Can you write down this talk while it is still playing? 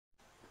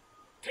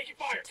Taking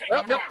fire.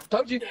 Well, yep,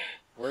 told you.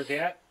 Where's he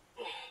at?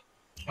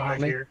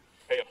 Behind here.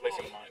 Hey, I'm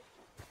placing a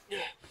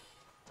mine.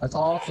 That's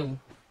awesome.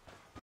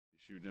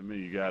 Shooting at me,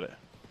 you got it.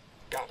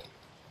 Got him.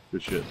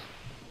 Good shit.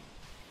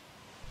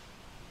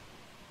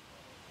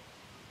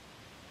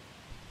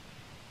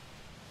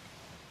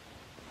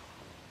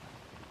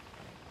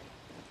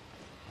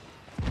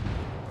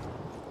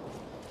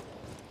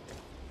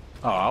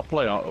 Oh, I'll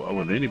play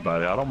with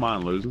anybody. I don't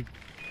mind losing.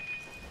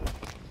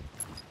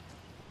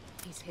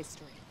 He's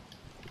history.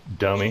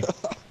 Dummy.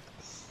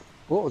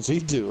 What was he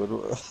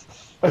doing?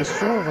 There's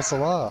 4 of us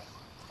alive.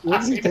 What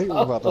does he think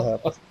was about to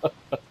happen?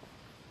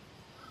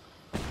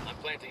 I'm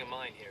planting a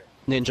mine here.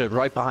 Ninja,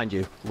 right behind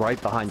you.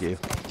 Right behind you.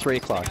 3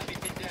 o'clock.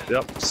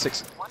 Yep.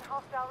 6.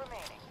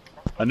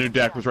 I knew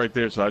Dak was right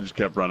there, so I just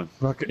kept running.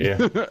 Fuck it.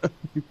 Yeah.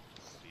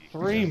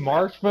 3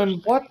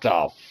 marksmen? What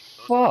the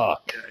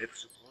fuck?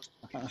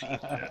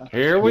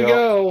 Here we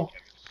go.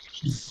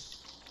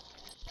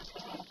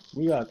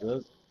 We got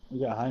this. We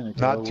got Heineken.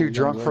 Not too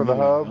drunk for the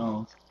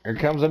hub. Here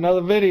comes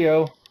another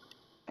video.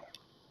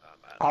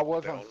 I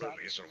was The on only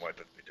reason why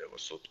that video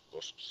was so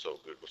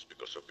good was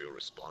because of your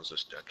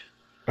responses, Jack.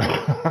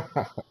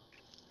 I'm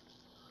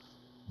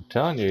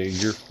telling you,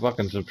 your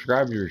fucking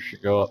subscribers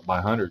should go up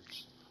by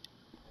hundreds.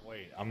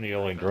 Wait, I'm the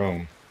only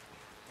drone.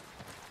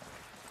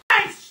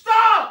 Hey,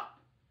 stop!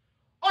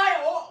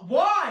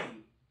 Why?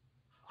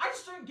 I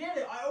just don't get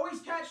it. I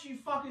always catch you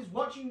fuckers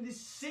watching this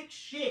sick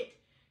shit.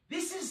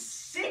 This is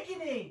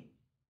sickening.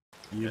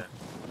 Yeah.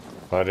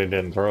 But he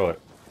didn't throw it.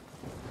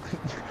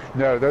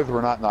 No, those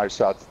were not nice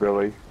shots,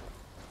 Billy.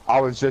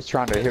 I was just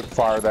trying to hip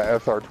fire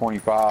that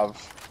SR-25.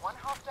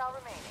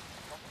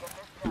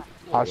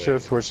 I should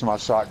have switched to my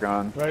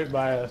shotgun. Right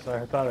by us.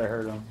 I thought I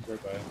heard him.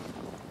 Right by us.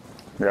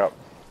 Yep.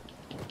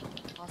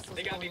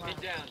 They got me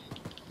pinned down.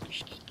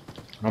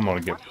 I'm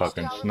gonna get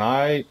fucking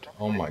sniped.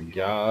 Oh my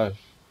gosh.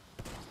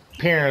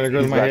 There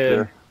goes He's my back head.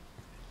 there.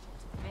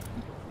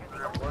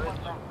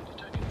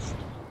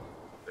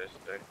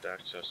 Dak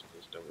just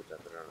is done with that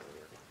around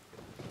here.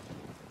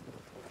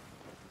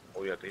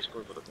 Oh yeah, he's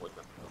going for the point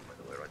now, by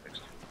the way, right next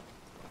to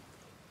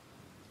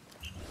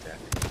you. Dak.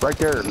 Right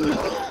there.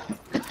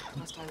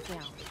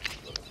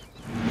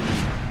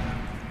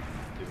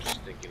 He was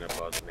thinking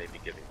about maybe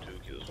getting 2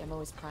 kills. Demo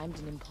is primed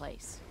and in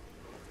place.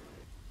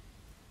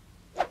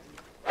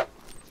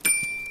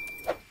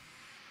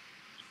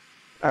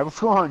 Hey, what's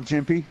going on,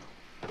 Jimpy?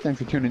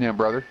 Thanks for tuning in,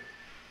 brother.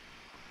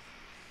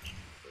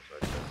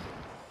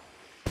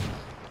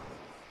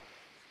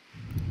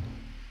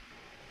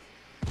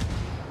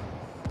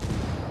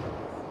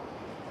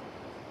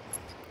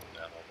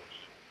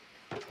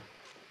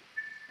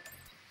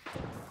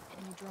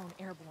 Enemy drone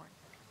airborne.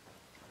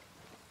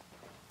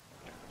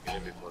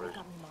 Before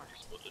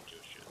he's spotted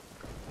your shit.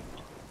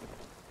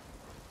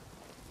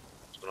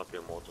 It's gonna be a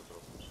mortar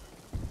drop.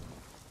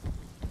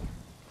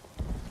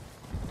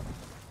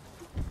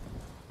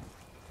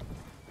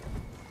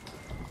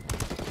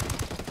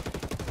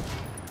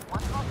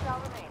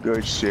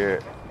 Good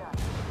shit.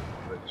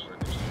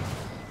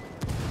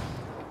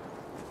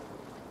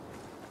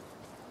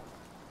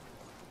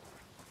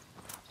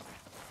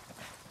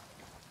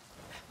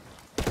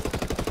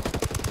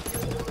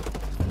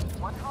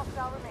 One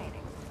hostile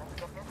remaining. Let's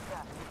get this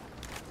done.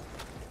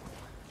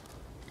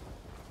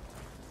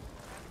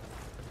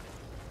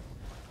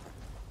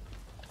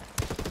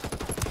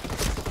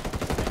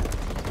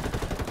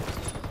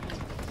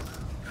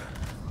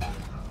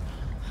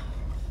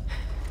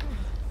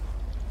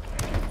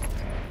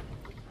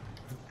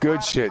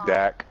 Good shit,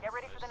 Dak. Get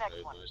ready for the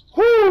next one.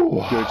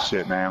 Woo! Good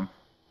shit, man.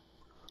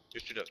 You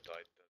should have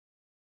died.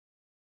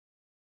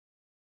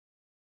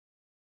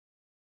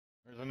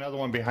 There's another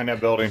one behind that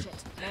building. Shit.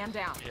 Man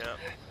down. Yeah.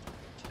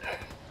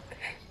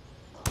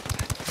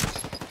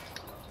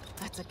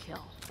 That's a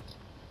kill.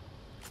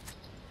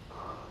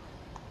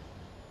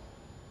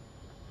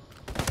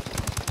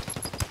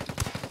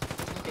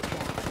 Look at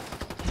that.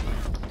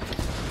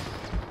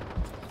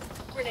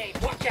 Grenade,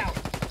 watch out!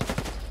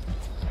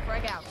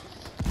 Frag out.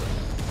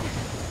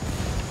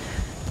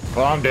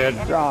 Well, I'm dead.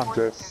 I'm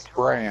just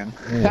spraying.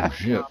 Oh,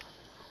 shit.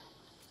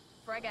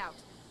 Frag out.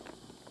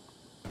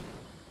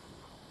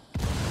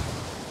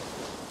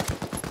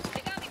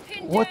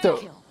 What the?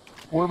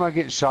 Where am I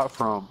getting shot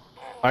from?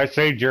 I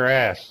saved your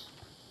ass.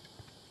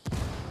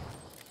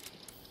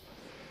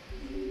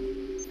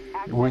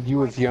 When you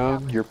was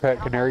young, your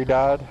pet canary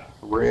died.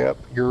 Rip,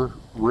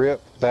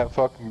 that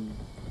fucking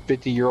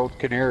 50-year-old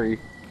canary.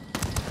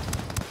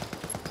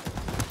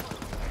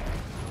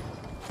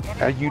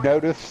 And you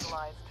noticed?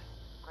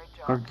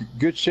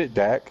 Good shit,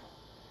 Dak.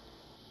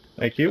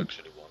 Thank you.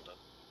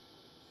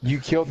 You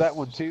killed that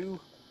one too?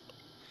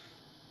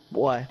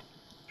 Why?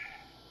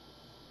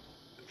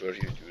 Were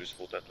you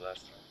useful that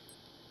last time?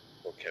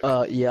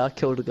 Okay. Yeah, I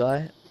killed a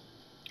guy.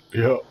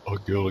 Yeah, I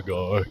killed a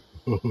guy.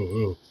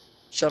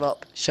 Shut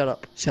up, shut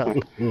up, shut up.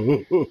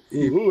 I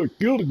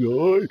killed a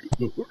guy.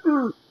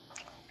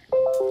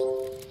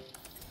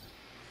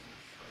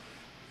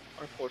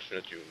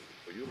 Unfortunate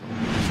for you.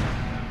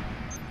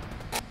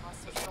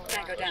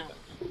 Tango down.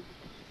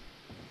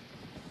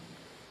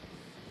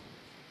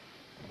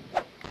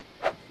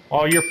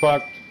 Oh, you're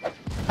fucked.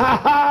 Ha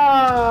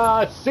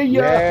ha! See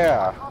ya!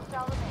 Yeah.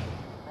 Hostile remaining.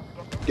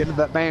 Let's get this Get in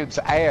that man's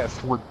ass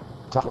when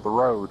top of the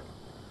road.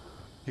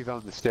 He's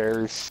on the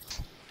stairs.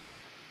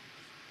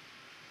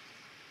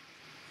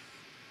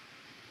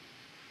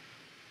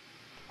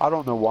 I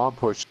don't know why I'm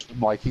pushing him,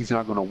 like he's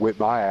not gonna whip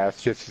my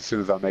ass just as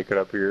soon as I make it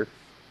up here.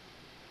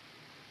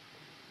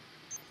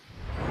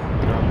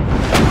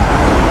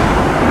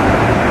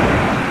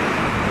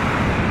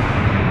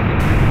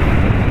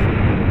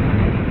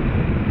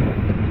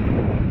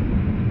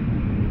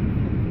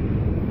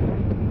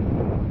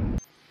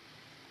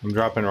 I'm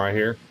dropping right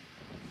here.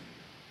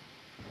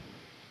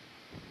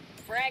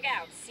 Frag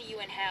out. See you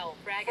in hell.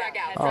 Frag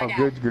out. Oh,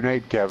 good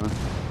grenade, Kevin.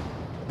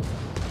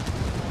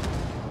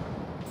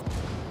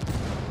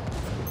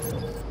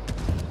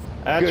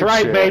 That's Good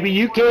right, shit. baby.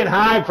 You can't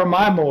hide from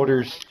my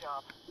mortars.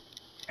 job.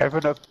 If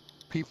enough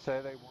people say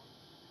they want.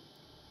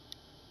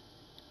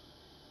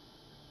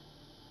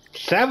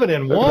 7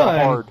 and Look at that 1.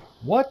 hard.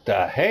 What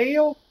the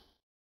hell?